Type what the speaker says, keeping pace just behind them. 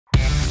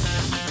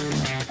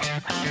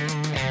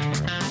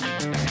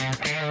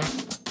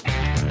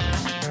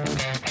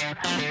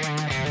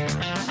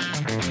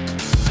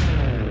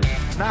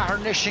Nahar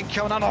nishin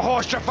ceann an a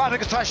hóistir fad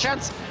agus tá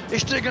seans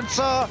isteigh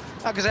sa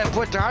agus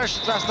puit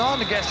thart tras ná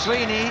agus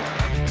Sweeney.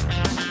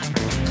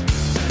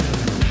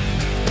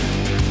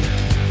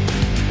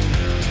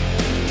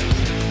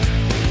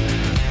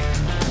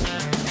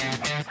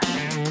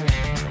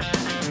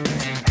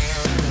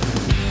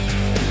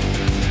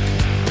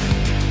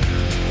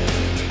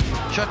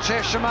 Seo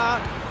tréisima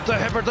de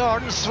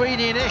Hibberdorn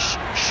Sweeney inis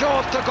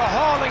seolta go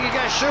háling I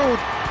gceist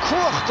siúd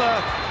cuachta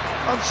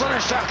an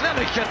sonisteach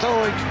lenig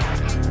cetóig.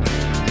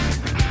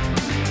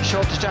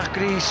 Seoltasteach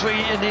grí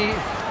Sweeney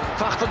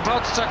fachtan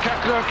páta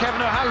ceclúir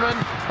Kevin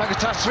O'Halloran agus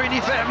tá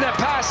Sweeney feim le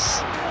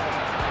pass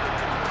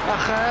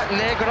ach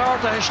légar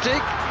áda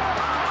istigh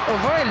ó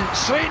bhfuil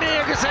Sweeney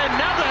agus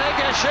nada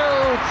ag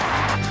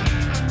siúd.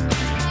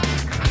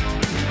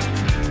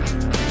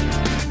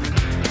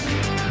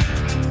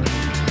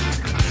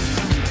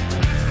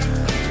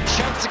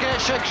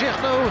 Sé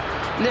críochnú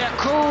le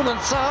cún an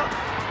sa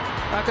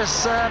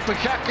agus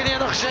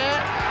becheacaíonach sé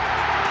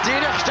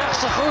díreachteach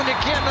sa chúna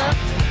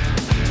céanna.